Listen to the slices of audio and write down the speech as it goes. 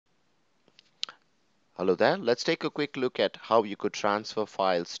Hello there. Let's take a quick look at how you could transfer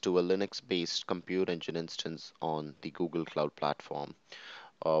files to a Linux-based Compute Engine instance on the Google Cloud Platform.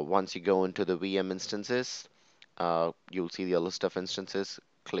 Once you go into the VM instances, you'll see the list of instances.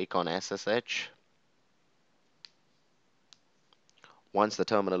 Click on SSH. Once the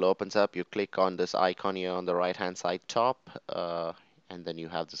terminal opens up, you click on this icon here on the right-hand side top, and then you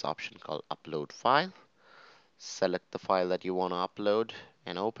have this option called Upload File. Select the file that you want to upload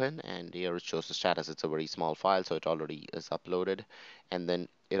and open, and here it shows the status. It's a very small file, so it already is uploaded, and then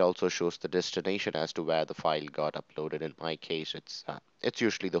it also shows the destination as to where the file got uploaded. In my case, it's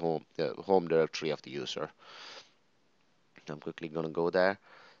usually the home directory of the user. I'm quickly going to go there,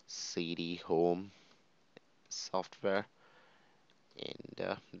 cd home software,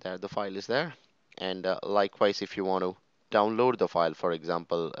 and there the file is there. And likewise, if you want to download the file, for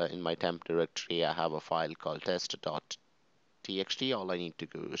example, in my temp directory I have a file called test.txt. All I need to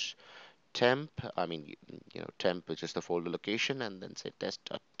do is temp, temp, which is the folder location, and then say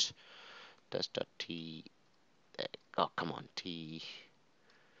test.t, oh come on, txt.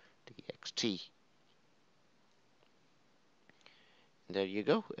 There you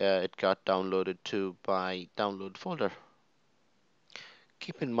go. It got downloaded to my download folder.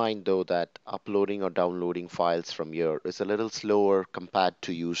 Keep in mind though that uploading or downloading files from here is a little slower compared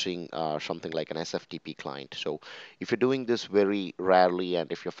to using something like an SFTP client. So if you're doing this very rarely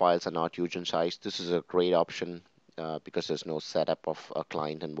and if your files are not huge in size, this is a great option because there's no setup of a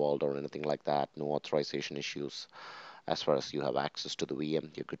client involved or anything like that, no authorization issues. As far as you have access to the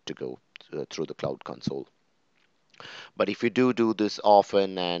VM, you're good to go through the Cloud Console. But if you do this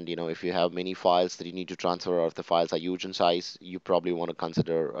often, and if you have many files that you need to transfer, or if the files are huge in size, you probably want to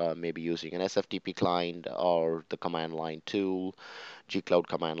consider maybe using an SFTP client or the command line tool, gcloud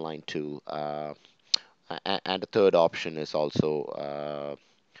command line tool. And the third option is also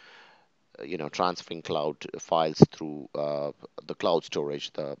transferring cloud files through the cloud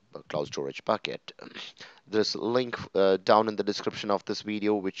storage bucket. There's a link down in the description of this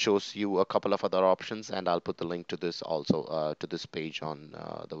video which shows you a couple of other options, and I'll put the link to this also to this page on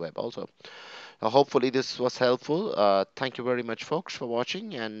the web also. Hopefully this was helpful. Thank you very much folks for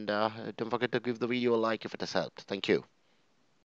watching, and don't forget to give the video a like if it has helped. Thank you.